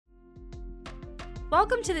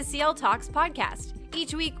Welcome to the CL Talks podcast.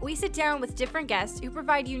 Each week, we sit down with different guests who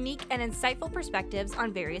provide unique and insightful perspectives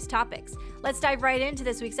on various topics. Let's dive right into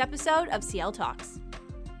this week's episode of CL Talks.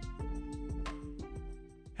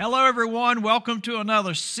 Hello, everyone. Welcome to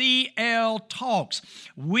another CL Talks.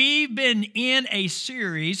 We've been in a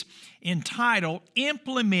series entitled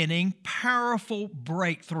Implementing Powerful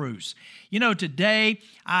Breakthroughs. You know, today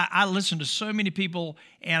I listen to so many people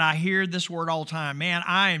and I hear this word all the time. Man,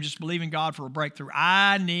 I am just believing God for a breakthrough.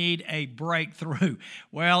 I need a breakthrough.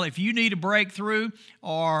 Well, if you need a breakthrough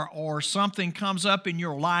or something comes up in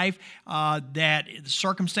your life that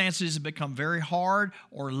circumstances have become very hard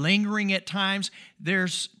or lingering at times,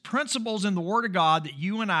 there's principles in the Word of God that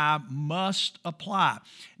you and I must apply.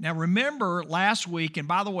 Now, remember last week, and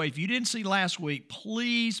by the way, if you didn't see last week,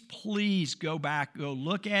 please go back, go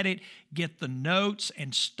look at it, get the notes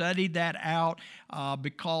and study that out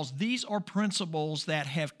because these are principles that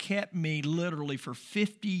have kept me literally for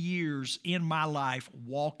 50 years in my life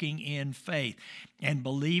walking in faith and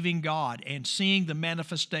believing God and seeing the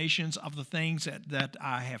manifestations of the things that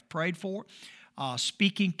I have prayed for.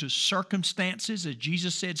 Speaking to circumstances, as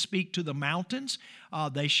Jesus said, speak to the mountains,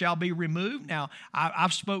 they shall be removed. Now,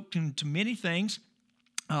 I've spoken to many things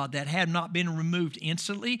that had not been removed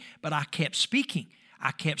instantly, but I kept speaking. I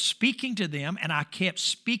kept speaking to them, and I kept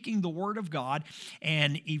speaking the Word of God,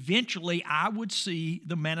 and eventually I would see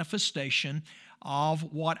the manifestation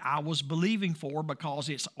of what I was believing for, because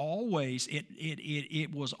it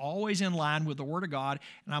was always in line with the Word of God,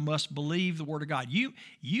 and I must believe the Word of God. You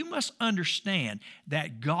must understand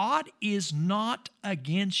that God is not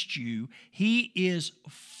against you; He is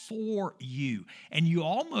for you. And you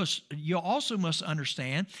also must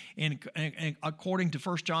understand, and according to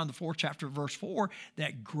 1 John the 4th chapter verse 4,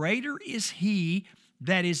 that greater is He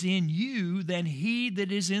that is in you than he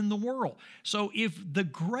that is in the world. So if the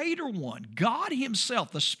greater one, God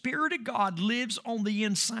Himself, the Spirit of God, lives on the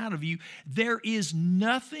inside of you, there is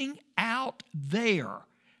nothing out there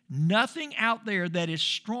that is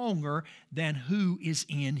stronger than who is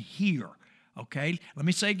in here. Okay, let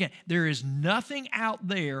me say again, there is nothing out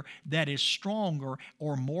there that is stronger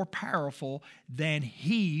or more powerful than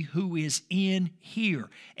He who is in here.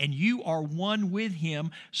 And you are one with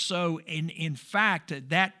Him. So in fact,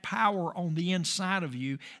 that power on the inside of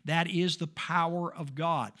you, that is the power of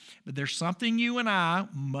God. But there's something you and I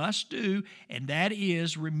must do, and that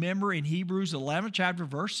is, remember in Hebrews 11 chapter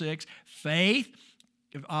verse 6, faith.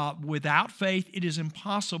 Without faith, it is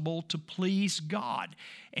impossible to please God.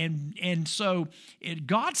 And so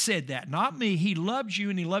God said that, not me. He loves you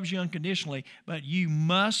and He loves you unconditionally, but you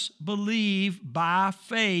must believe by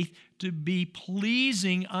faith to be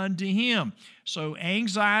pleasing unto Him. So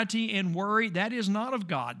anxiety and worry, that is not of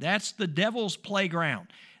God. That's the devil's playground.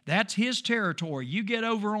 That's his territory. You get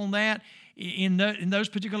over on that. In those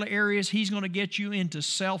particular areas, he's going to get you into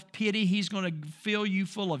self-pity. He's going to fill you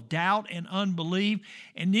full of doubt and unbelief.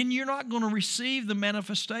 And then you're not going to receive the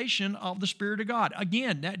manifestation of the Spirit of God.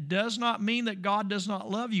 Again, that does not mean that God does not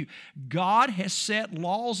love you. God has set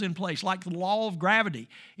laws in place, like the law of gravity.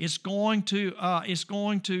 It's going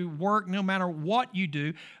to work no matter what you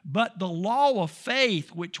do. But the law of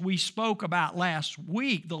faith, which we spoke about last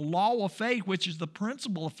week, the law of faith, which is the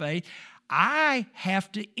principle of faith, I have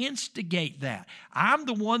to instigate that. I'm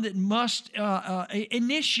the one that must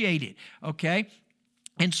initiate it, okay?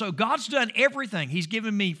 And so God's done everything. He's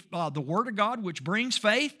given me the Word of God, which brings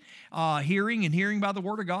faith, hearing and hearing by the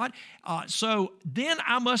Word of God. So then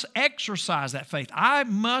I must exercise that faith. I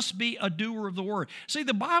must be a doer of the Word. See,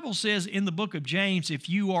 the Bible says in the book of James, if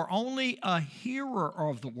you are only a hearer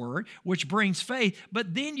of the Word, which brings faith,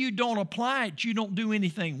 but then you don't apply it, you don't do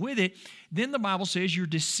anything with it, then the Bible says you're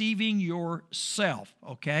deceiving yourself,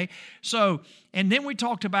 okay? So, and then we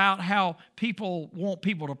talked about how people want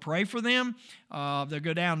people to pray for them. They'll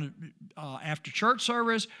go down after church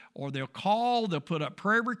service, or they'll call, they'll put up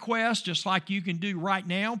prayer requests, just like you can do right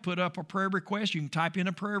now. Put up a prayer request. You can type in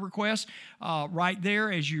a prayer request right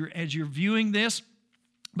there as you're viewing this.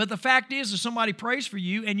 But the fact is, if somebody prays for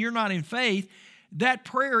you and you're not in faith, that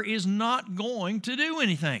prayer is not going to do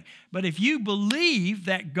anything. But if you believe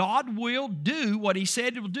that God will do what He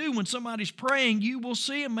said He will do when somebody's praying, you will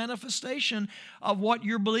see a manifestation of what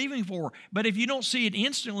you're believing for. But if you don't see it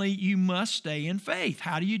instantly, you must stay in faith.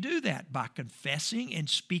 How do you do that? By confessing and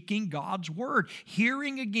speaking God's Word,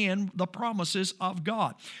 hearing again the promises of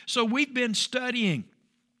God. So we've been studying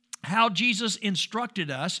how Jesus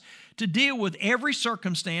instructed us to deal with every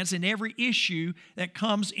circumstance and every issue that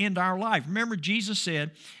comes into our life. Remember, Jesus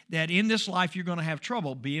said that in this life you're going to have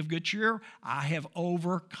trouble. Be of good cheer. I have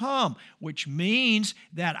overcome, which means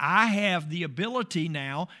that I have the ability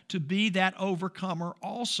now to be that overcomer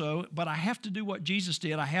also, but I have to do what Jesus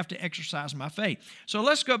did. I have to exercise my faith. So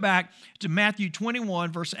let's go back to Matthew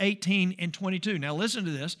 21, verse 18 and 22. Now listen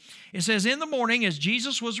to this. It says, in the morning, as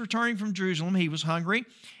Jesus was returning from Jerusalem, he was hungry,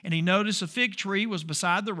 and he noticed a fig tree was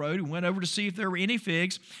beside the road. He went over to see if there were any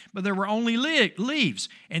figs, but there were only leaves.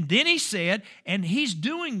 And then he said, and he's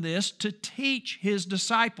doing this to teach his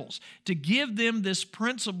disciples, to give them this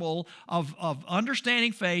principle of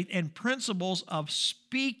understanding faith and principles of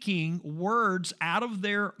speaking words out of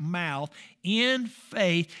their mouth in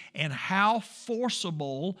faith, and how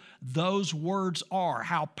forcible those words are,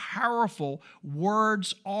 how powerful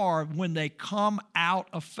words are when they come out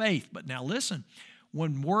of faith. But now listen,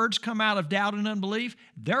 when words come out of doubt and unbelief,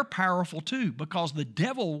 they're powerful too, because the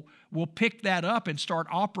devil will pick that up and start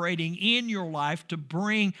operating in your life to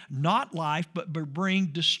bring not life, but bring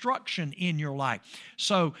destruction in your life.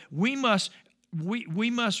 So we must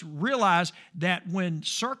realize that when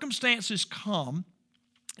circumstances come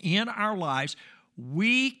in our lives,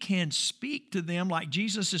 we can speak to them like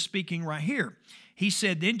Jesus is speaking right here. He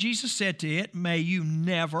said, then Jesus said to it, may you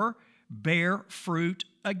never bear fruit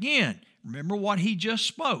again. Remember what he just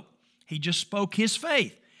spoke. He just spoke his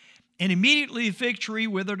faith. And immediately the fig tree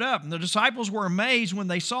withered up. And the disciples were amazed when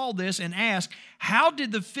they saw this and asked, how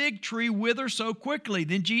did the fig tree wither so quickly?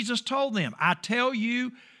 Then Jesus told them, I tell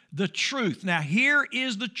you the truth. Now here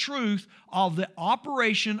is the truth of the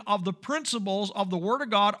operation of the principles of the Word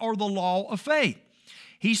of God, or the law of faith.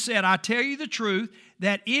 He said, I tell you the truth,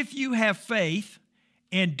 that if you have faith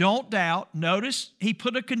and don't doubt, notice he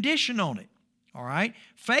put a condition on it. All right?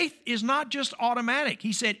 Faith is not just automatic.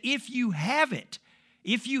 He said, if you have it,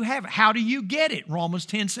 how do you get it? Romans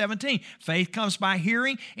 10:17. Faith comes by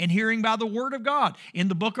hearing, and hearing by the word of God. In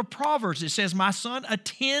the book of Proverbs, it says, my son,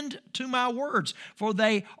 attend to my words, for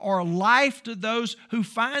they are life to those who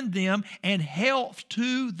find them and health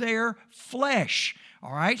to their flesh.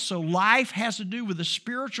 All right, so life has to do with the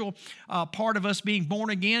spiritual part of us being born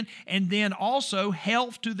again, and then also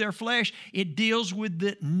health to their flesh. It deals with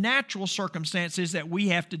the natural circumstances that we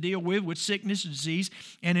have to deal with sickness, disease,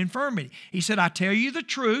 and infirmity. He said, I tell you the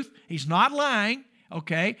truth. He's not lying,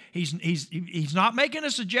 okay? He's not making a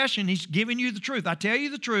suggestion. He's giving you the truth. I tell you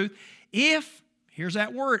the truth. If, here's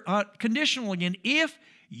that word, conditional again, if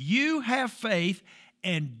you have faith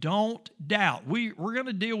and don't doubt. We're going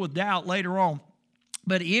to deal with doubt later on.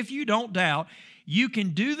 But if you don't doubt, you can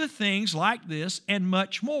do the things like this and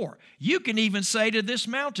much more. You can even say to this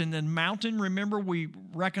mountain, and mountain, remember, we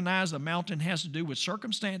recognize the mountain has to do with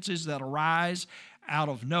circumstances that arise out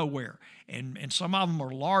of nowhere. And some of them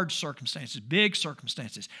are large circumstances, big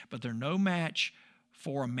circumstances, but they're no match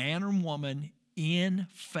for a man or woman in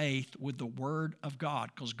faith with the Word of God,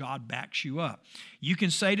 because God backs you up. You can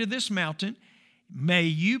say to this mountain, may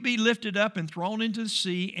you be lifted up and thrown into the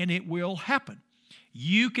sea, and it will happen.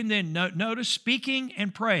 You can then notice speaking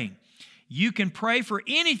and praying. You can pray for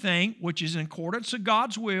anything which is in accordance to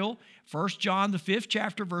God's will. 1 John, the 5th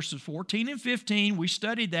chapter, verses 14 and 15, we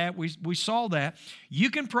studied that. We saw that. You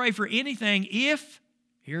can pray for anything if,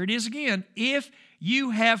 here it is again, if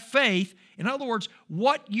you have faith. In other words,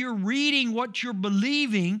 what you're reading, what you're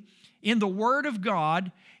believing in the Word of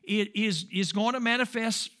God, it is going to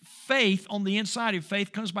manifest faith on the inside. If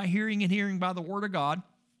faith comes by hearing, and hearing by the Word of God.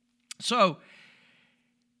 So,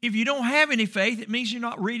 if you don't have any faith, it means you're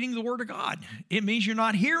not reading the Word of God. It means you're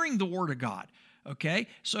not hearing the Word of God, okay?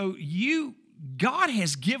 So God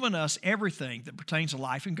has given us everything that pertains to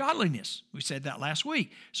life and godliness. We said that last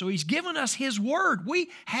week. So He's given us His Word. We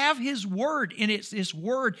have His Word, and it's this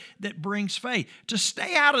Word that brings faith. To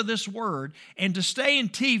stay out of this Word and to stay in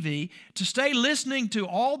TV, to stay listening to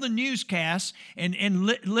all the newscasts and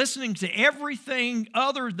listening to everything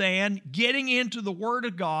other than getting into the Word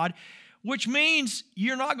of God, which means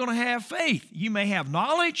you're not going to have faith. You may have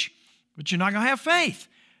knowledge, but you're not going to have faith.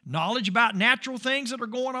 Knowledge about natural things that are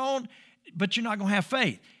going on, but you're not going to have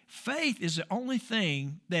faith. Faith is the only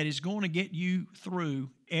thing that is going to get you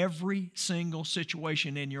through every single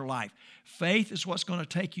situation in your life. Faith is what's going to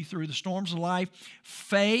take you through the storms of life.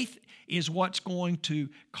 Faith is what's going to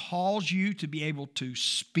cause you to be able to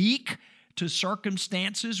speak to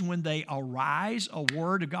circumstances when they arise, a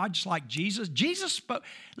word of God, just like Jesus. Jesus spoke.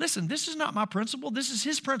 Listen, this is not my principle. This is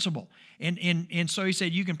His principle. And so He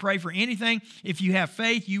said, you can pray for anything. If you have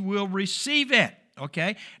faith, you will receive it.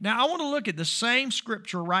 Okay? Now, I want to look at the same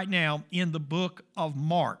scripture right now in the book of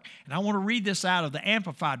Mark. And I want to read this out of the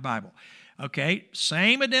Amplified Bible. Okay?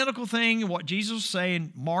 Same identical thing, what Jesus was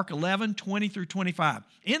saying, Mark 11, 20 through 25.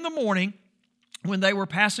 In the morning, when they were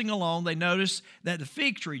passing along, they noticed that the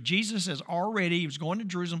fig tree, Jesus has already, he was going to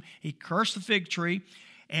Jerusalem, he cursed the fig tree,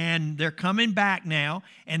 and they're coming back now,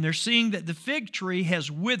 and they're seeing that the fig tree has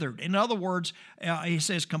withered. In other words, he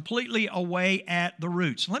says completely away at the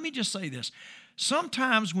roots. Let me just say this.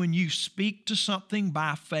 Sometimes when you speak to something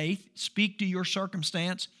by faith, speak to your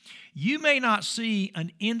circumstance, you may not see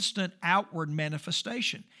an instant outward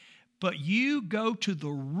manifestation, but you go to the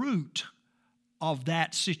root of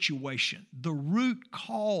that situation, the root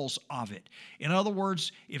cause of it. In other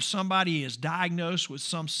words, if somebody is diagnosed with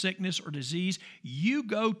some sickness or disease, you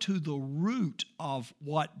go to the root of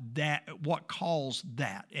what caused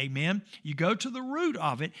that. Amen? You go to the root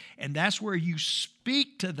of it, and that's where you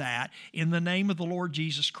speak to that in the name of the Lord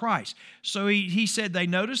Jesus Christ. So he said they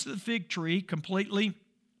noticed the fig tree completely.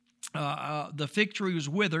 The fig tree was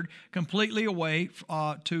withered completely away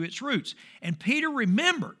to its roots. And Peter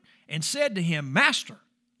remembered and said to him, Master,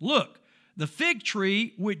 look, the fig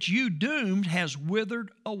tree which you doomed has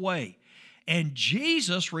withered away. And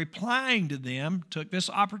Jesus, replying to them, took this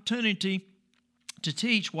opportunity to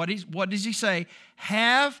teach. What does he say?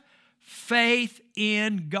 Have faith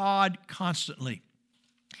in God constantly.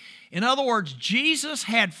 In other words, Jesus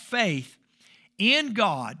had faith in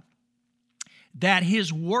God that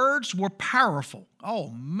his words were powerful.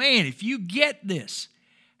 Oh man, if you get this,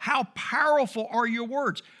 how powerful are your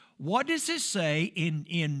words? What does it say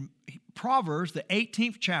in Proverbs, the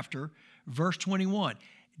 18th chapter, verse 21?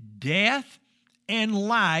 Death and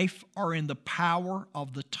life are in the power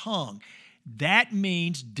of the tongue. That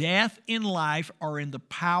means death and life are in the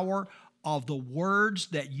power of the words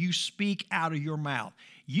that you speak out of your mouth.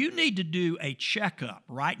 You need to do a checkup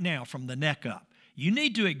right now from the neck up. You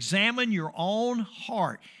need to examine your own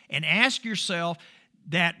heart and ask yourself,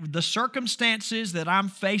 that the circumstances that I'm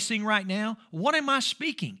facing right now, what am I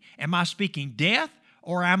speaking? Am I speaking death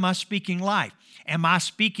or am I speaking life? Am I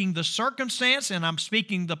speaking the circumstance and I'm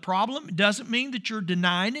speaking the problem? It doesn't mean that you're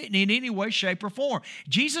denying it in any way, shape, or form.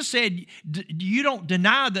 Jesus said you don't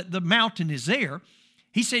deny that the mountain is there.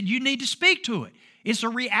 He said you need to speak to it. It's a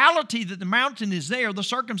reality that the mountain is there, the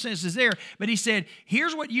circumstance is there. But he said,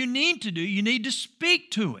 here's what you need to do. You need to speak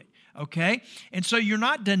to it. Okay? And so you're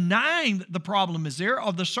not denying that the problem is there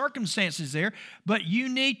or the circumstances there, but you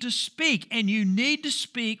need to speak, and you need to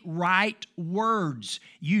speak right words.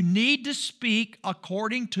 You need to speak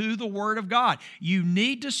according to the Word of God. You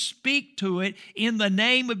need to speak to it in the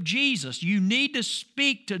name of Jesus. You need to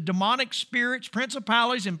speak to demonic spirits,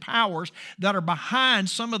 principalities, and powers that are behind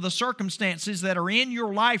some of the circumstances that are in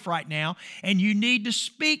your life right now, and you need to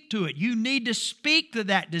speak to it. You need to speak to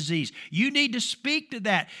that disease. You need to speak to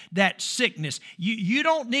that sickness. You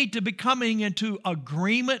don't need to be coming into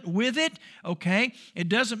agreement with it, okay? It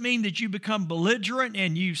doesn't mean that you become belligerent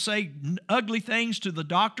and you say ugly things to the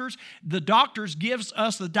doctors. The doctors gives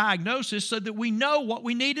us the diagnosis so that we know what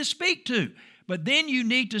we need to speak to. But then you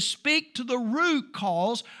need to speak to the root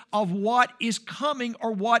cause of what is coming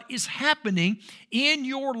or what is happening in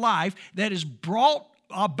your life that is brought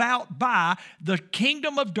about by the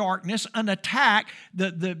kingdom of darkness, an attack,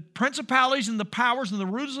 the principalities and the powers and the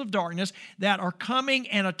rulers of darkness that are coming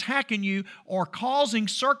and attacking you or causing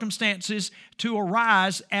circumstances to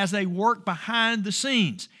arise as they work behind the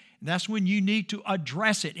scenes. That's when you need to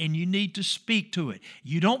address it and you need to speak to it.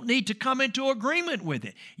 You don't need to come into agreement with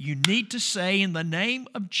it. You need to say in the name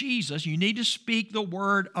of Jesus, you need to speak the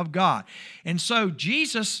word of God. And so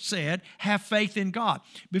Jesus said, have faith in God.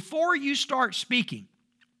 Before you start speaking,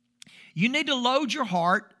 you need to load your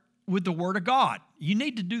heart with the Word of God. You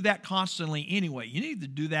need to do that constantly anyway. You need to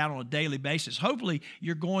do that on a daily basis. Hopefully,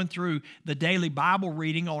 you're going through the daily Bible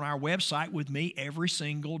reading on our website with me every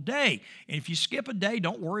single day. And if you skip a day,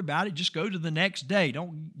 don't worry about it. Just go to the next day.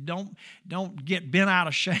 Don't get bent out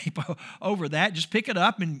of shape over that. Just pick it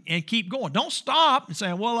up and keep going. Don't stop and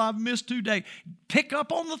say, well, I've missed 2 days. Pick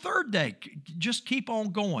up on the third day. Just keep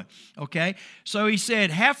on going, okay? So he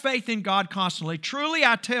said, have faith in God constantly. Truly,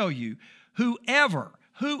 I tell you, whoever,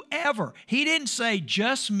 he didn't say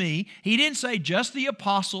just me, he didn't say just the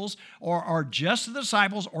apostles or just the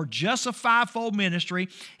disciples or just a fivefold ministry.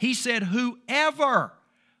 He said whoever,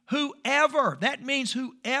 that means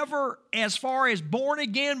whoever, as far as born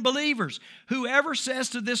again believers, whoever says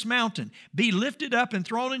to this mountain, be lifted up and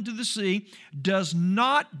thrown into the sea, does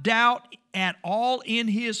not doubt at all in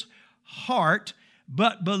his heart,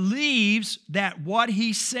 but believes that what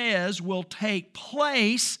he says will take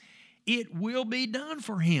place, it will be done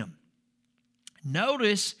for him.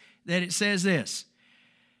 Notice that it says this,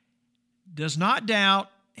 does not doubt.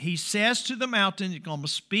 He says to the mountain, he's going to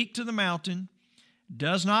speak to the mountain,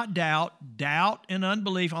 does not doubt. Doubt and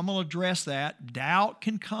unbelief, I'm going to address that. Doubt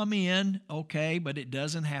can come in, okay, but it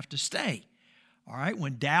doesn't have to stay. All right,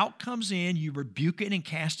 when doubt comes in, you rebuke it and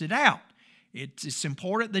cast it out. It's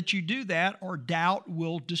important that you do that, or doubt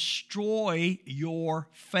will destroy your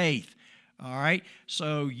faith. All right,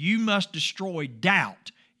 so you must destroy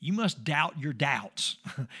doubt. You must doubt your doubts.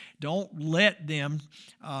 Don't let them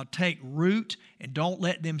take root, and don't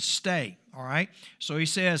let them stay. All right, so he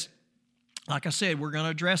says, like I said, we're going to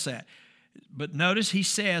address that. But notice he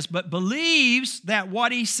says, but believes that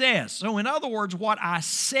what he says. So in other words, what I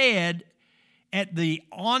said at the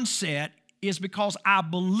onset is because I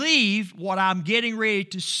believe what I'm getting ready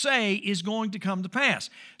to say is going to come to pass.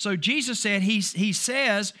 So Jesus said he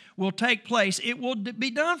says will take place. It will be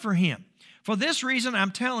done for him. For this reason, I'm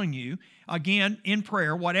telling you, again, in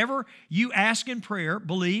prayer, whatever you ask in prayer,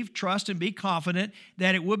 believe, trust, and be confident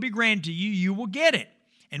that it will be granted to you, you will get it.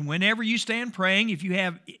 And whenever you stand praying, if you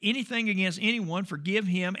have anything against anyone, forgive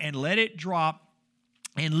him and let it drop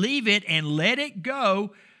and leave it and let it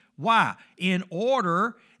go. Why? In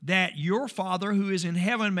order that your Father who is in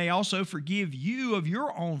heaven may also forgive you of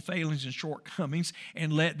your own failings and shortcomings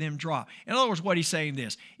and let them drop. In other words, what he's saying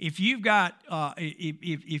this, if you've got,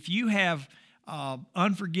 if you have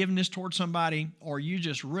unforgiveness towards somebody, or you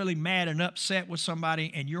just really mad and upset with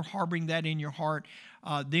somebody and you're harboring that in your heart,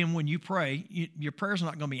 then when you pray, your prayer's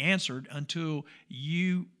not going to be answered until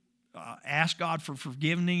you ask God for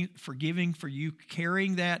forgiving for you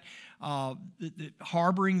carrying that,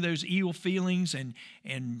 harboring those evil feelings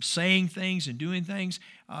and saying things and doing things.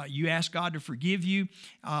 You ask God to forgive you,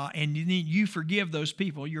 and then you forgive those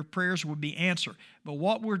people. Your prayers will be answered. But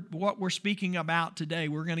what we're speaking about today,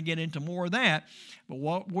 we're going to get into more of that. But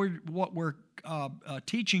what we're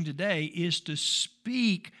teaching today is to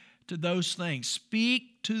speak to those things.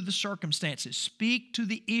 Speak to the circumstances. Speak to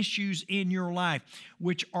the issues in your life,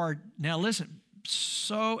 which are, now listen,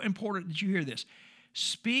 so important that you hear this.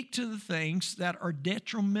 Speak to the things that are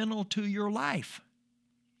detrimental to your life.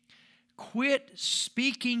 Quit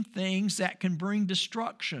speaking things that can bring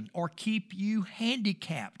destruction or keep you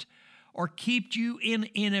handicapped or keep you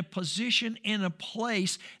in a position, in a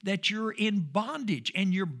place that you're in bondage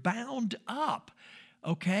and you're bound up.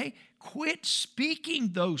 Okay? Quit speaking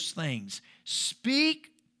those things.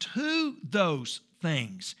 Speak to those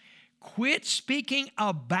things. Quit speaking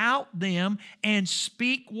about them and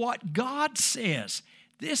speak what God says.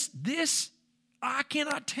 This, I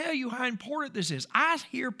cannot tell you how important this is. I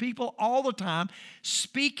hear people all the time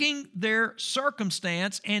speaking their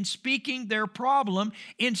circumstance and speaking their problem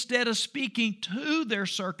instead of speaking to their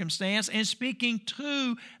circumstance and speaking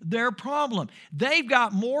to their problem. They've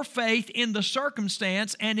got more faith in the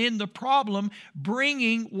circumstance and in the problem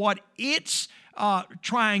bringing what it's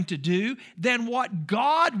trying to do than what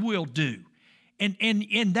God will do.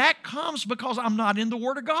 And that comes because I'm not in the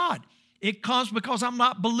Word of God. It comes because I'm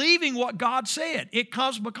not believing what God said. It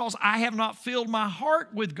comes because I have not filled my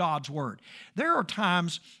heart with God's Word. There are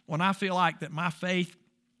times when I feel like that my faith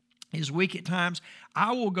is weak at times.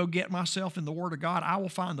 I will go get myself in the Word of God. I will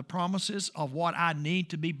find the promises of what I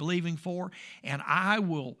need to be believing for, and I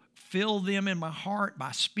will fill them in my heart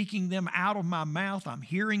by speaking them out of my mouth. I'm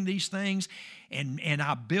hearing these things, and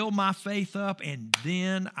I build my faith up, and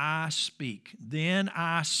then I speak. Then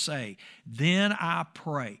I say. Then I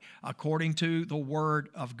pray according to the Word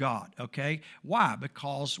of God, okay? Why?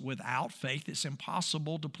 Because without faith, it's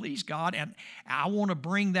impossible to please God, and I want to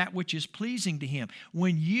bring that which is pleasing to Him.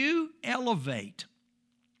 When you elevate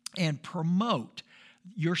and promote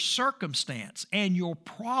your circumstance and your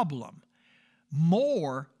problem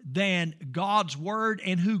more than God's Word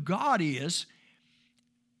and who God is,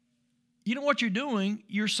 you know what you're doing?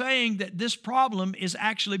 You're saying that this problem is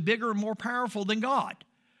actually bigger and more powerful than God.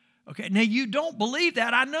 Okay, now you don't believe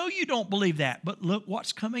that. I know you don't believe that, but look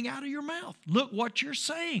what's coming out of your mouth. Look what you're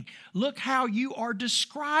saying. Look how you are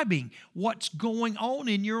describing what's going on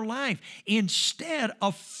in your life instead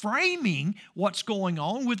of framing what's going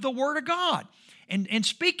on with the Word of God and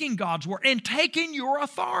speaking God's Word and taking your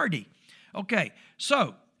authority. Okay,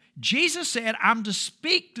 so Jesus said, I'm to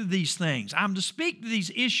speak to these things. I'm to speak to these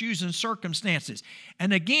issues and circumstances.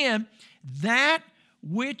 And again, that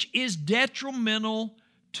which is detrimental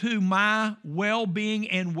to my well-being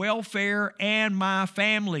and welfare and my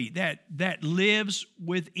family that lives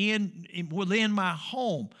within my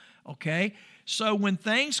home. Okay? So when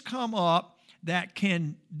things come up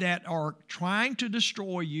that are trying to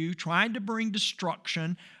destroy you, trying to bring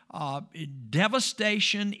destruction,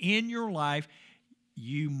 devastation in your life,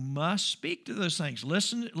 you must speak to those things.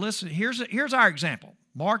 Listen. Here's our example.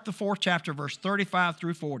 Mark the 4th chapter, verse 35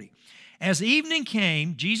 through 40. As evening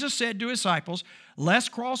came, Jesus said to his disciples, let's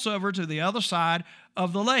cross over to the other side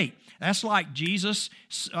of the lake. That's like Jesus,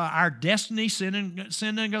 our destiny,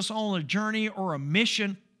 sending us on a journey or a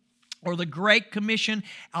mission, or the Great Commission.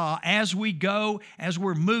 As we go, as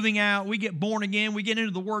we're moving out, we get born again, we get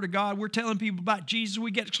into the Word of God, we're telling people about Jesus, we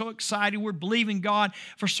get so excited, we're believing God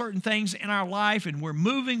for certain things in our life, and we're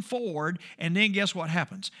moving forward, and then guess what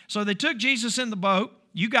happens? So they took Jesus in the boat.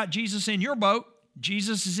 You got Jesus in your boat.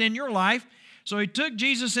 Jesus is in your life. So he took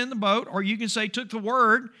Jesus in the boat, or you can say took the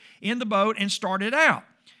Word in the boat and started out.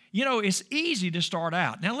 You know, it's easy to start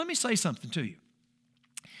out. Now, let me say something to you.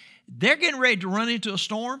 They're getting ready to run into a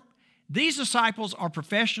storm. These disciples are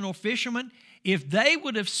professional fishermen. If they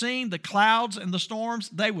would have seen the clouds and the storms,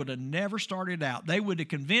 they would have never started out. They would have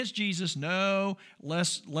convinced Jesus, no,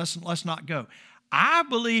 let's not go. I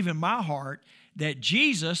believe in my heart that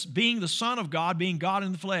Jesus, being the Son of God, being God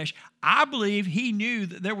in the flesh, I believe he knew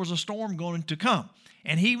that there was a storm going to come.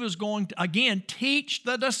 And he was going to, again, teach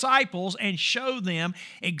the disciples and show them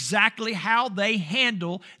exactly how they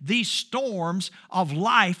handle these storms of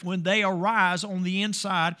life when they arise on the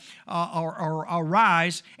inside or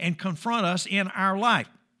arise and confront us in our life.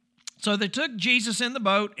 So they took Jesus in the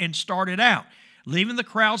boat and started out, leaving the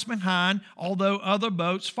crowds behind, although other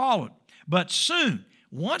boats followed. But soon,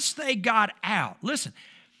 once they got out, listen,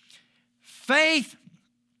 faith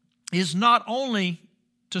is not only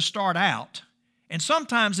to start out. And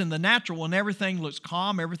sometimes in the natural, when everything looks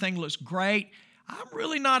calm, everything looks great, I'm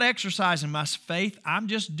really not exercising my faith. I'm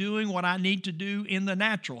just doing what I need to do in the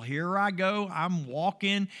natural. Here I go. I'm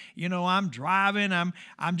walking. I'm driving.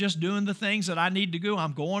 I'm just doing the things that I need to do.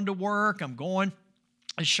 I'm going to work. I'm going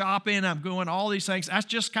shopping. I'm doing all these things. That's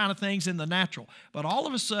just kind of things in the natural. But all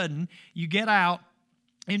of a sudden, you get out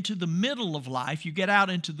into the middle of life, you get out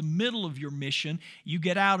into the middle of your mission, you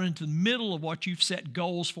get out into the middle of what you've set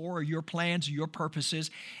goals for, or your plans, or your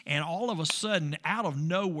purposes, and all of a sudden, out of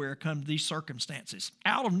nowhere come these circumstances.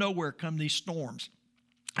 Out of nowhere come these storms.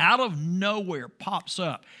 Out of nowhere pops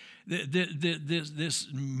up this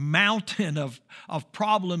mountain of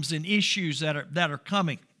problems and issues that are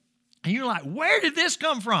coming. And you're like, where did this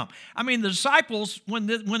come from? I mean, the disciples, when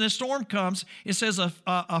the storm comes, it says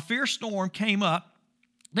a fierce storm came up.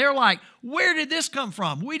 They're like, where did this come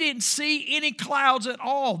from? We didn't see any clouds at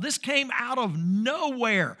all. This came out of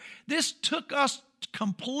nowhere. This took us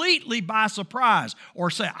completely by surprise. Or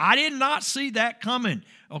say, I did not see that coming.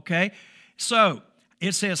 Okay? So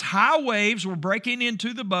it says high waves were breaking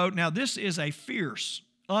into the boat. Now this is a fierce,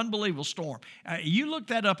 unbelievable storm. You look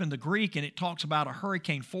that up in the Greek and it talks about a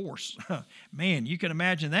hurricane force. Man, you can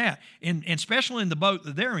imagine that, and especially in the boat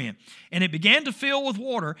that they're in. And it began to fill with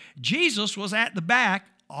water. Jesus was at the back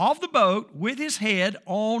of the boat with his head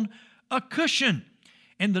on a cushion.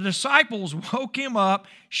 And the disciples woke him up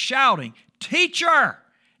shouting, "Teacher!"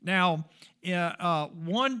 Now,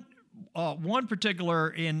 one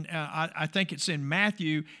particular I think it's in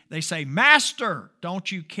Matthew, they say, "Master, don't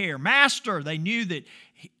you care?" Master, they knew that,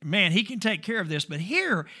 man, he can take care of this. But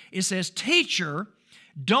here it says, "Teacher,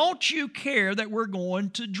 don't you care that we're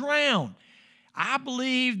going to drown?" I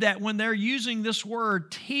believe that when they're using this word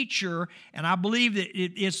teacher, and I believe that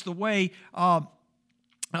it's the way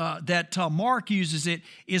that Mark uses it,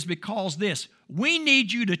 is because this: we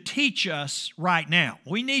need you to teach us right now.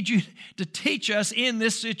 We need you to teach us in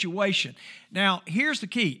this situation. Now, here's the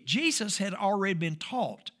key. Jesus had already been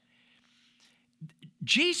taught.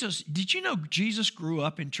 Did you know Jesus grew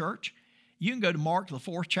up in church? You can go to Mark, the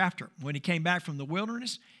 4th chapter. When he came back from the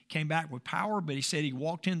wilderness, came back with power, but he said he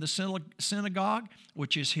walked in the synagogue,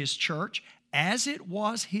 which is his church, as it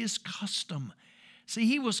was his custom. See,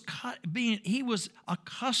 he was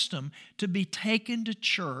accustomed to be taken to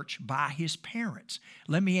church by his parents.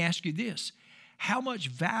 Let me ask you this. How much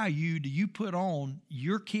value do you put on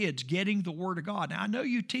your kids getting the Word of God? Now, I know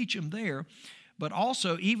you teach them there, but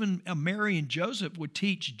also even Mary and Joseph would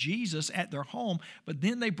teach Jesus at their home, but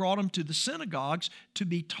then they brought him to the synagogues to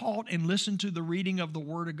be taught and listen to the reading of the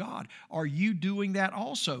Word of God. Are you doing that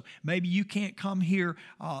also? Maybe you can't come here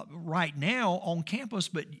right now on campus,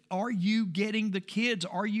 but are you getting the kids?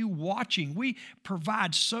 Are you watching? We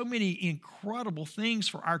provide so many incredible things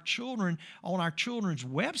for our children on our children's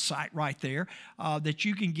website right there that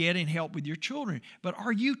you can get and help with your children. But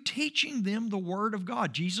are you teaching them the Word of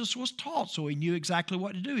God? Jesus was taught, so he knew exactly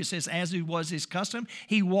what to do. It says, as it was his custom,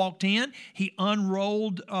 he walked in, he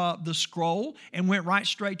unrolled the scroll and went right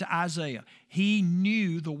straight to Isaiah. he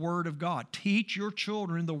knew the Word of God. Teach your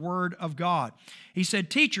children the Word of God. He said,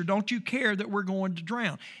 teacher, don't you care that we're going to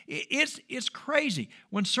drown? It's crazy.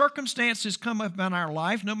 When circumstances come up in our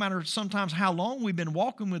life, no matter sometimes how long we've been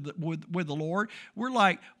walking with the Lord, we're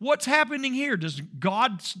like, what's happening here? Does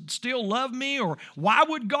God still love me? Or why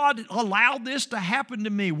would God allow this to happen to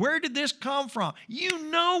me? Where did this come from? You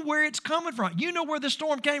know where it's coming from. You know where the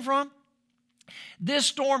storm came from? This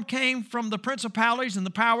storm came from the principalities and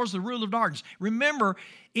the powers, the rule of darkness. Remember,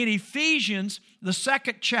 in Ephesians, the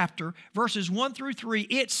 2nd chapter, verses 1 through 3,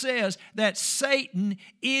 it says that Satan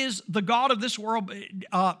is the god of this world.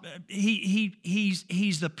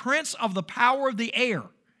 He's the prince of the power of the air.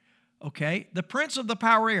 Okay? The prince of the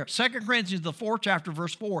power of air. 2 Corinthians, the 4th chapter,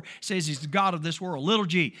 verse 4, says he's the god of this world, little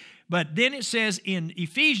g. But then it says in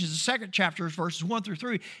Ephesians, the 2nd chapter, verses 1 through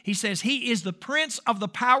 3, he says he is the prince of the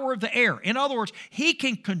power of the air. In other words, he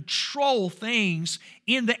can control things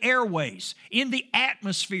in the airways, in the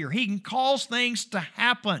atmosphere. He can cause things to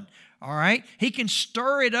happen, all right? He can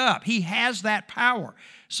stir it up. He has that power.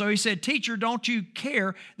 So he said, teacher, don't you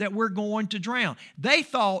care that we're going to drown? They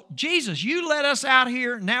thought, Jesus, you let us out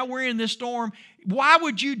here, now we're in this storm. Why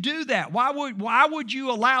would you do that? Why would you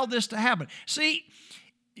allow this to happen? See,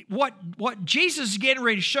 what Jesus is getting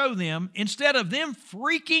ready to show them, instead of them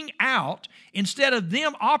freaking out, instead of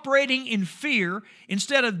them operating in fear,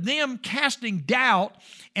 instead of them casting doubt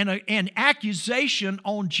and accusation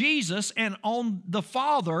on Jesus and on the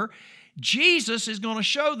Father, Jesus is going to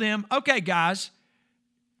show them, okay, guys,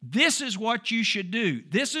 this is what you should do.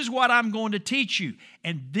 This is what I'm going to teach you.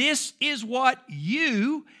 And this is what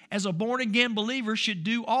you, as a born-again believer, should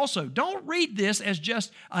do also. Don't read this as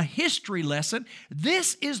just a history lesson.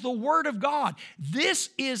 This is the Word of God. This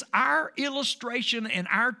is our illustration and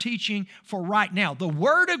our teaching for right now. The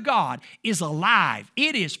Word of God is alive.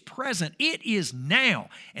 It is present. It is now.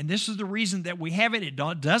 And this is the reason that we have it. It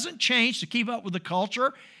doesn't change to keep up with the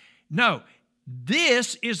culture. No.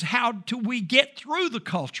 This is how we get through the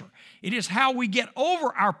culture. It is how we get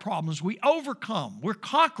over our problems. We overcome. We're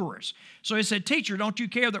conquerors. So he said, teacher, don't you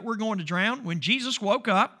care that we're going to drown? When Jesus woke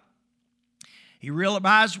up, he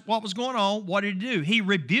realized what was going on. What did he do? He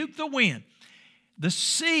rebuked the wind. The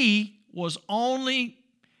sea was only,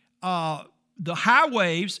 the high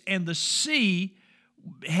waves and the sea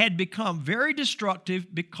had become very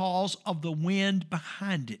destructive because of the wind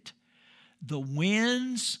behind it. The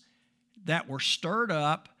winds that were stirred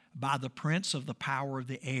up by the prince of the power of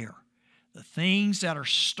the air. The things that are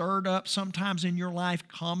stirred up sometimes in your life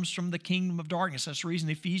comes from the kingdom of darkness. That's the reason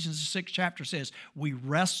Ephesians, the 6th chapter says, we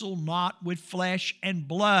wrestle not with flesh and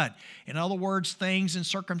blood. In other words, things and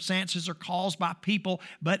circumstances are caused by people,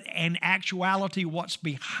 but in actuality, what's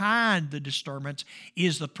behind the disturbance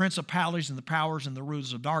is the principalities and the powers and the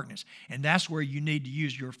rulers of darkness. And that's where you need to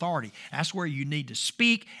use your authority. That's where you need to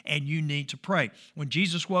speak and you need to pray. When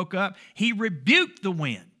Jesus woke up, he rebuked the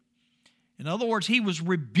wind. In other words, he was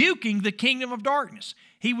rebuking the kingdom of darkness.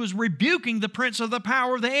 He was rebuking the prince of the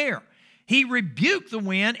power of the air. He rebuked the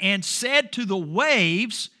wind and said to the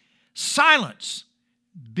waves, silence,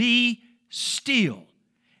 be still.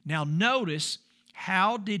 Now notice,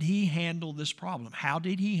 how did he handle this problem? How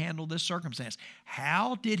did he handle this circumstance?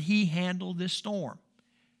 How did he handle this storm?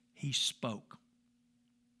 He spoke.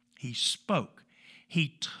 He spoke.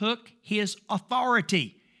 He took his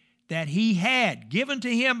authority that he had given to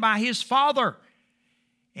him by his Father,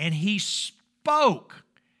 and he spoke.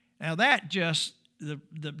 Now that just, the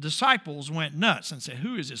disciples went nuts and said,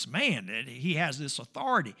 who is this man that he has this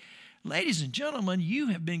authority? Ladies and gentlemen, you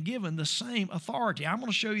have been given the same authority. I'm going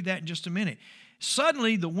to show you that in just a minute.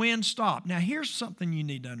 Suddenly the wind stopped. Now here's something you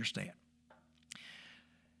need to understand.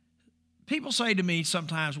 People say to me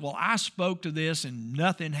sometimes, well, I spoke to this and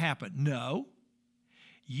nothing happened. No,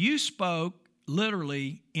 you spoke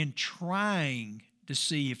literally in trying to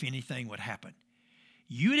see if anything would happen.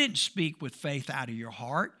 You didn't speak with faith out of your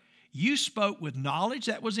heart. You spoke with knowledge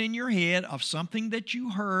that was in your head of something that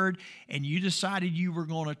you heard, and you decided you were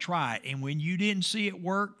going to try it. And when you didn't see it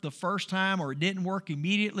work the first time, or it didn't work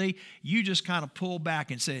immediately, you just kind of pulled back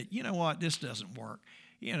and said, you know what, this doesn't work.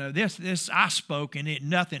 You know, this I spoke and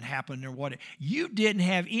nothing happened or what. You didn't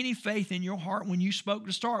have any faith in your heart when you spoke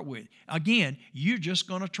to start with. Again, you're just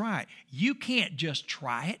going to try it. You can't just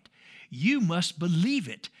try it. You must believe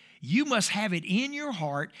it. You must have it in your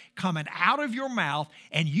heart, coming out of your mouth,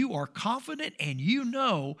 and you are confident and you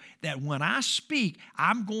know that when I speak,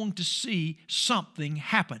 I'm going to see something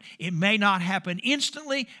happen. It may not happen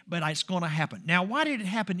instantly, but it's going to happen. Now, why did it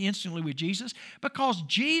happen instantly with Jesus? Because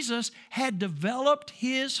Jesus had developed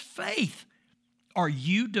his faith. Are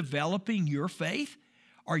you developing your faith?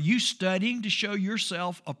 Are you studying to show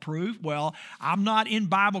yourself approved? Well, I'm not in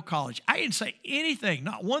Bible college. I didn't say anything,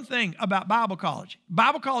 not one thing about Bible college.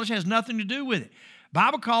 Bible college has nothing to do with it.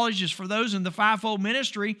 Bible college is for those in the fivefold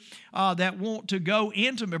ministry that want to go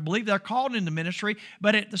into, believe they're called into ministry,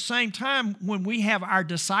 but at the same time, when we have our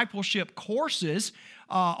discipleship courses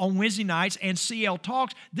on Wednesday nights and CL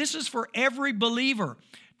Talks, this is for every believer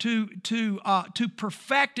to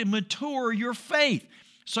perfect and mature your faith,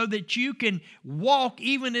 so that you can walk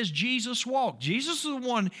even as Jesus walked. Jesus is the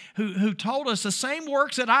one who told us, the same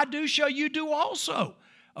works that I do shall you do also.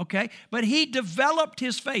 Okay, but he developed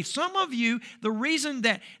his faith. Some of you, the reason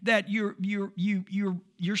that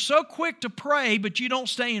you're so quick to pray but you don't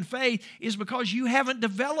stay in faith is because you haven't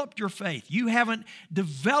developed your faith. You haven't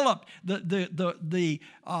developed the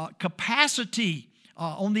capacity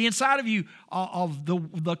on the inside of you of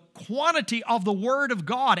the quantity of the Word of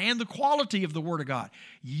God and the quality of the Word of God.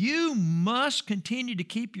 You must continue to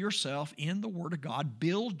keep yourself in the Word of God.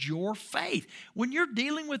 Build your faith. When you're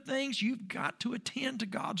dealing with things, you've got to attend to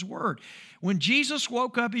God's Word. When Jesus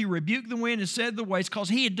woke up, he rebuked the wind and said the waves, because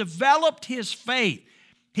he had developed his faith.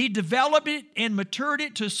 He developed it and matured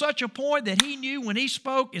it to such a point that he knew when he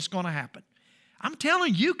spoke, it's going to happen. I'm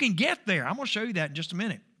telling you, you can get there. I'm going to show you that in just a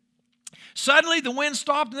minute. Suddenly the wind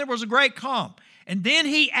stopped and there was a great calm. And then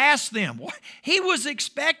he asked them. He was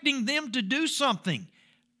expecting them to do something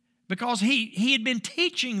because he had been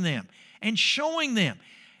teaching them and showing them.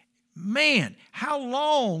 Man, how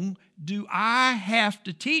long do I have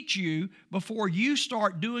to teach you before you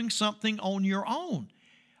start doing something on your own?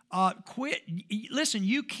 Quit. Listen,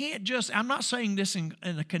 you can't just, I'm not saying this in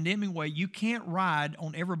a condemning way, you can't ride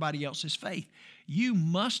on everybody else's faith. You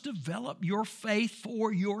must develop your faith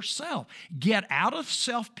for yourself. Get out of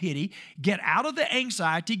self-pity, get out of the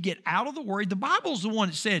anxiety, get out of the worry. The Bible's the one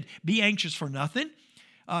that said, be anxious for nothing.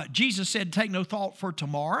 Jesus said, take no thought for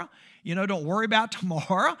tomorrow. Don't worry about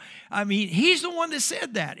tomorrow. I mean, he's the one that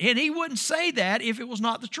said that. And he wouldn't say that if it was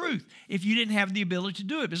not the truth, if you didn't have the ability to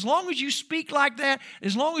do it. But as long as you speak like that,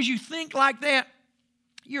 as long as you think like that,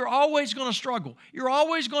 you're always going to struggle. You're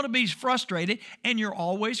always going to be frustrated, and you're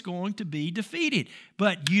always going to be defeated.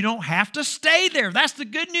 But you don't have to stay there. That's the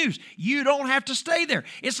good news. You don't have to stay there.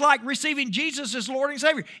 It's like receiving Jesus as Lord and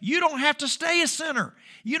Savior. You don't have to stay a sinner.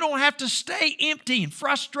 You don't have to stay empty and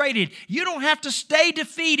frustrated. You don't have to stay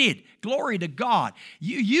defeated. Glory to God.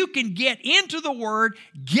 You can get into the Word,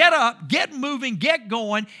 get up, get moving, get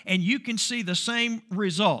going, and you can see the same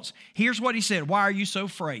results. Here's what he said. Why are you so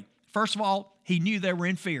afraid? First of all, he knew they were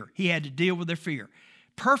in fear. He had to deal with their fear.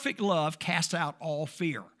 Perfect love casts out all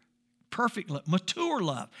fear. Perfect love, mature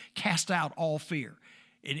love casts out all fear.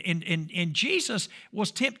 And Jesus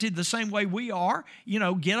was tempted the same way we are.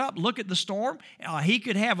 Get up, look at the storm. He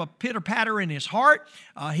could have a pitter-patter in his heart.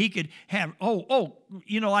 He could have,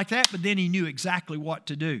 like that, but then he knew exactly what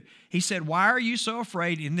to do. He said, why are you so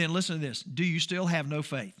afraid? And then listen to this. Do you still have no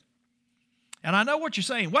faith? And I know what you're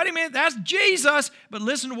saying. Wait a minute, that's Jesus. But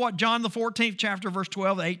listen to what John the 14th chapter, verse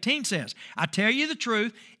 12 to 18 says. I tell you the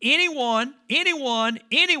truth, anyone,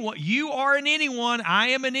 you are an anyone, I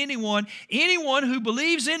am an anyone who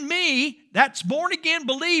believes in me, that's born again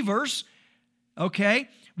believers, okay,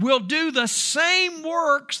 will do the same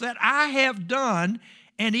works that I have done,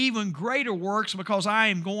 and even greater works, because I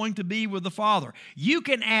am going to be with the Father. You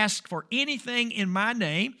can ask for anything in my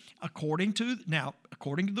name according to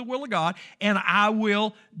the will of God, and I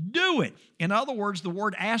will do it. In other words, the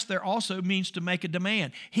word ask there also means to make a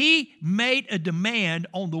demand. He made a demand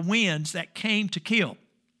on the winds that came to kill.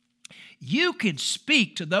 You can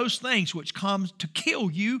speak to those things which come to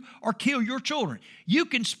kill you or kill your children. You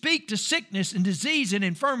can speak to sickness and disease and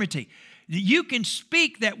infirmity. You can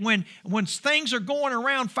speak that when things are going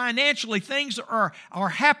around financially, things are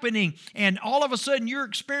happening, and all of a sudden you're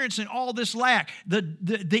experiencing all this lack.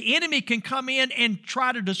 The enemy can come in and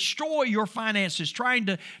try to destroy your finances, trying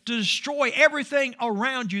to destroy everything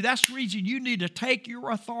around you. That's the reason you need to take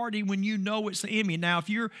your authority when you know it's the enemy. Now, if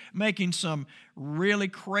you're making some really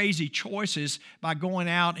crazy choices by going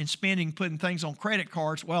out and spending, putting things on credit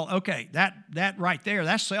cards, well, okay, that right there,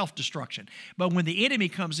 that's self-destruction. But when the enemy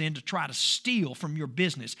comes in to try to steal from your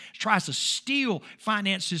business, tries to steal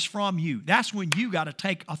finances from you, that's when you got to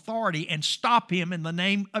take authority and stop him in the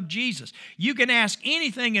name of Jesus. You can ask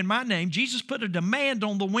anything in my name. Jesus put a demand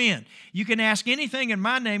on the wind. You can ask anything in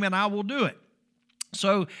my name and I will do it.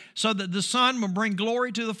 So that the Son will bring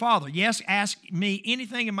glory to the Father. Yes, ask me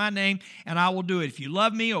anything in my name, and I will do it. If you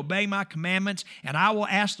love me, obey my commandments, and I will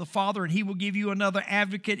ask the Father, and he will give you another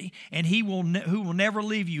advocate, and who will never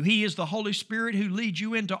leave you. He is the Holy Spirit who leads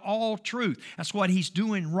you into all truth. That's what he's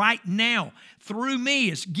doing right now. Through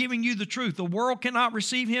me, is giving you the truth. The world cannot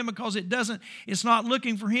receive him because it's not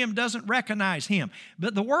looking for him, doesn't recognize him.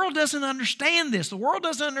 But the world doesn't understand this. The world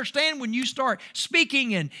doesn't understand when you start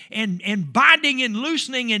speaking and binding and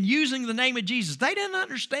loosening and using the name of Jesus. They didn't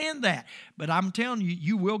understand that. But I'm telling you,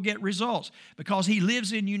 you will get results because he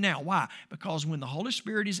lives in you now. Why? Because when the Holy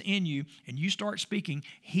Spirit is in you and you start speaking,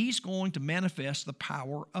 he's going to manifest the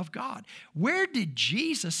power of God. Where did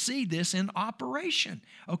Jesus see this in operation?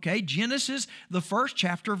 Okay, Genesis, the first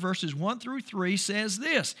chapter, verses 1 through 3 says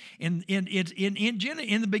this. In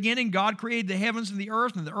the beginning, God created the heavens and the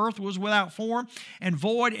earth was without form and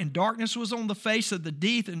void, and darkness was on the face of the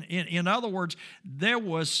deep. And in other words, there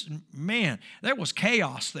was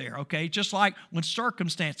chaos there, okay? Just like when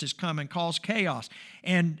circumstances come and cause chaos.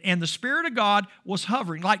 And the Spirit of God was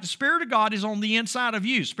hovering, like the Spirit of God is on the inside of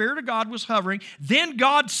you. Spirit of God was hovering. Then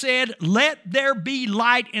God said, "Let there be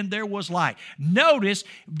light," and there was light. Notice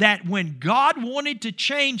that when God wanted to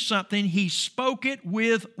change something, he spoke it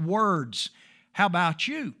with words. How about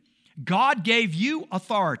you? God gave you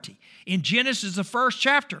authority. In Genesis, the first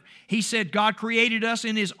chapter, he said God created us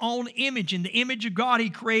in his own image. In the image of God, he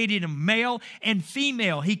created them, male and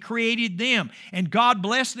female. He created them. And God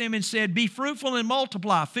blessed them and said, "Be fruitful and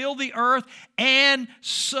multiply, fill the earth and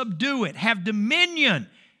subdue it. Have dominion,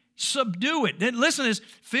 subdue it." Then listen to this,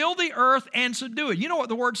 fill the earth and subdue it. You know what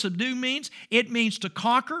the word subdue means? It means to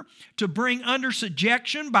conquer, to bring under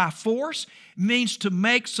subjection by force. It means to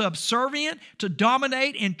make subservient, to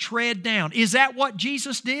dominate and tread down. Is that what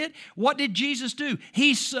Jesus did? What did Jesus do?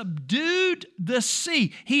 He subdued the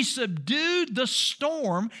sea. He subdued the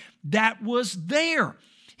storm that was there.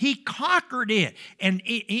 He conquered it. And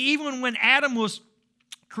even when Adam was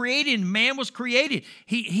created and man was created,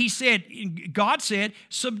 God said,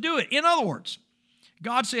 subdue it. In other words,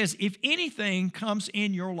 God says, if anything comes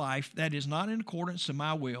in your life that is not in accordance to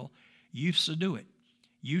my will, you subdue it.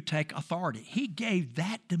 You take authority. He gave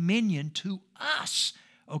that dominion to us,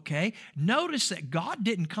 okay? Notice that God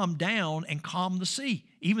didn't come down and calm the sea,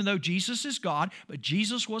 even though Jesus is God, but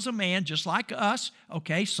Jesus was a man just like us,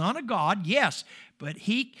 okay? Son of God, yes, but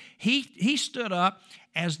he stood up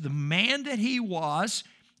as the man that he was,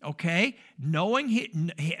 okay,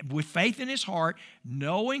 knowing with faith in his heart,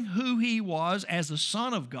 knowing who he was as the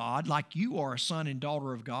Son of God, like you are a son and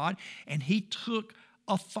daughter of God, and he took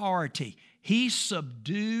authority. He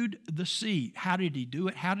subdued the sea. How did he do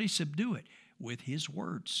it? How did he subdue it? With his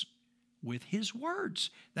words. With his words.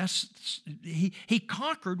 He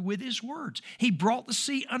conquered with his words. He brought the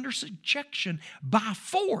sea under subjection by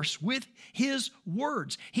force with his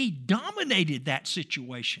words. He dominated that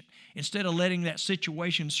situation instead of letting that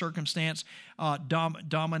situation, circumstance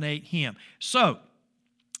dominate him. So,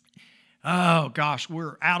 oh gosh,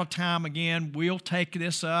 we're out of time again. We'll take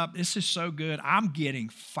this up. This is so good. I'm getting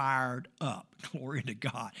fired up. Glory to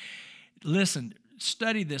God. Listen,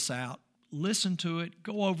 study this out. Listen to it.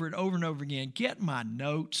 Go over it over and over again. Get my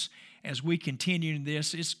notes as we continue in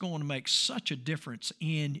this. It's going to make such a difference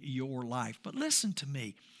in your life. But listen to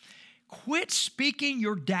me. Quit speaking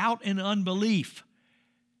your doubt and unbelief.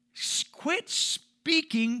 Quit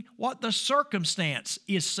speaking what the circumstance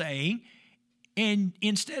is saying. And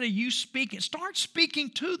instead of you speaking, start speaking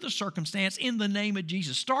to the circumstance in the name of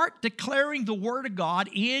Jesus. Start declaring the Word of God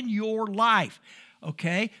in your life.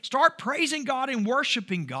 Okay? Start praising God and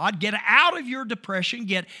worshiping God. Get out of your depression.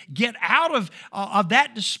 Get out of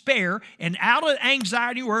that despair and out of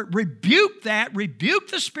anxiety. Rebuke that. Rebuke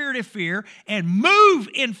the spirit of fear and move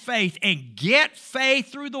in faith and get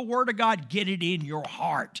faith through the Word of God. Get it in your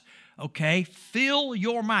heart. Okay? Fill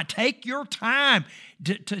your mind. Take your time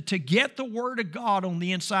to get the Word of God on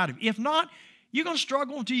the inside of you. If not, you're going to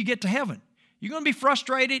struggle until you get to heaven. You're going to be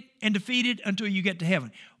frustrated and defeated until you get to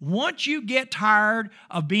heaven. Once you get tired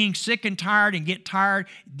of being sick and tired and get tired,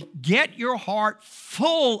 get your heart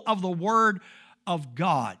full of the Word of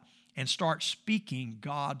God and start speaking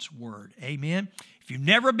God's Word. Amen. If you've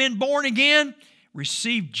never been born again,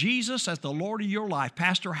 receive Jesus as the Lord of your life.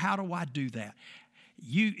 Pastor, how do I do that?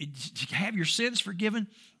 You have your sins forgiven.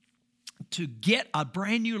 To get a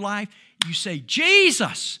brand new life, you say,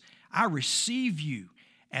 Jesus, I receive you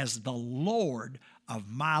as the Lord of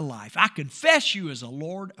my life. I confess you as the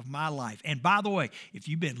Lord of my life. And by the way, if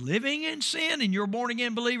you've been living in sin and you're a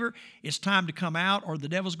born-again believer, it's time to come out or the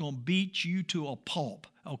devil's going to beat you to a pulp,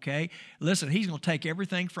 okay? Listen, he's going to take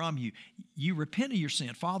everything from you. You repent of your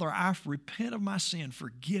sin. Father, I repent of my sin.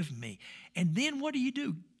 Forgive me. And then what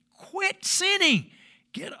do? Quit sinning.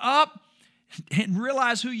 Get up and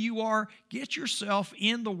realize who you are. Get yourself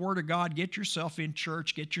in the Word of God. Get yourself in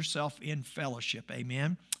church. Get yourself in fellowship.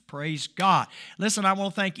 Amen. Praise God. Listen, I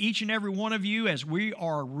want to thank each and every one of you as we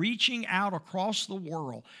are reaching out across the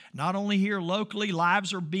world. Not only here locally,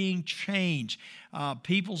 lives are being changed.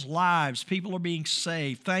 People's lives, people are being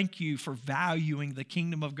saved. Thank you for valuing the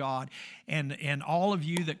kingdom of God. And all of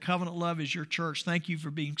you that Covenant Love is your church, thank you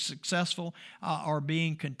for being successful or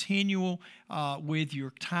being continual with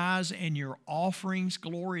your tithes and your offerings.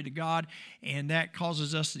 Glory to God. And that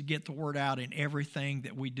causes us to get the word out in everything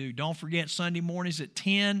that we do. Don't forget Sunday mornings at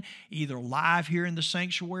 10, either live here in the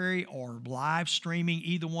sanctuary or live streaming,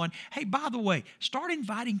 either one. Hey, by the way, start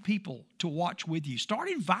inviting people to watch with you. Start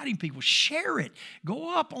inviting people. Share it.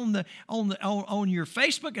 Go up on your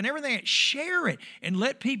Facebook and everything. Share it and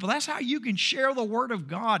let people. That's how you can share the word of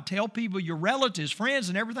God. Tell people, your relatives, friends,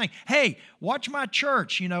 and everything. Hey, watch my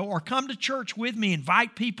church, or come to church with me.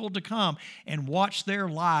 Invite people to come and watch their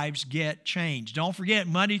lives get changed. Don't forget,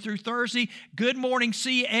 Monday through Thursday, Good Morning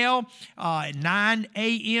CL at 9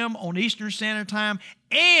 a.m. on Eastern Standard Time.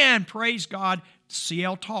 And praise God,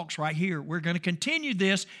 CL Talks right here. We're going to continue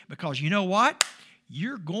this because you know what?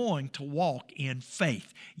 You're going to walk in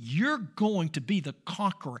faith. You're going to be the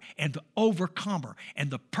conqueror and the overcomer and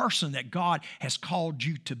the person that God has called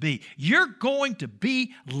you to be. You're going to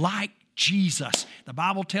be like Jesus. The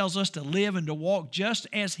Bible tells us to live and to walk just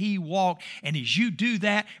as He walked. And as you do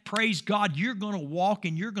that, praise God, you're going to walk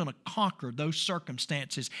and you're going to conquer those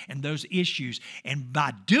circumstances and those issues. And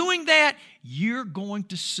by doing that, you're going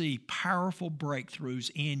to see powerful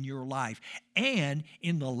breakthroughs in your life and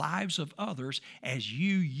in the lives of others as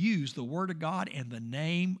you use the Word of God in the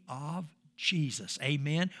name of Jesus.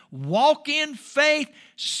 Amen. Walk in faith.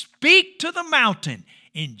 Speak to the mountain.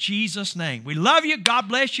 In Jesus' name. We love you. God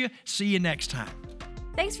bless you. See you next time.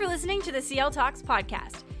 Thanks for listening to the CL Talks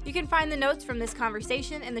podcast. You can find the notes from this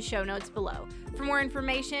conversation in the show notes below. For more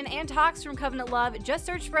information and talks from Covenant Love, just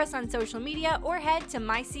search for us on social media or head to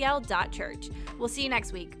mycl.church. We'll see you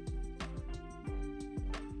next week.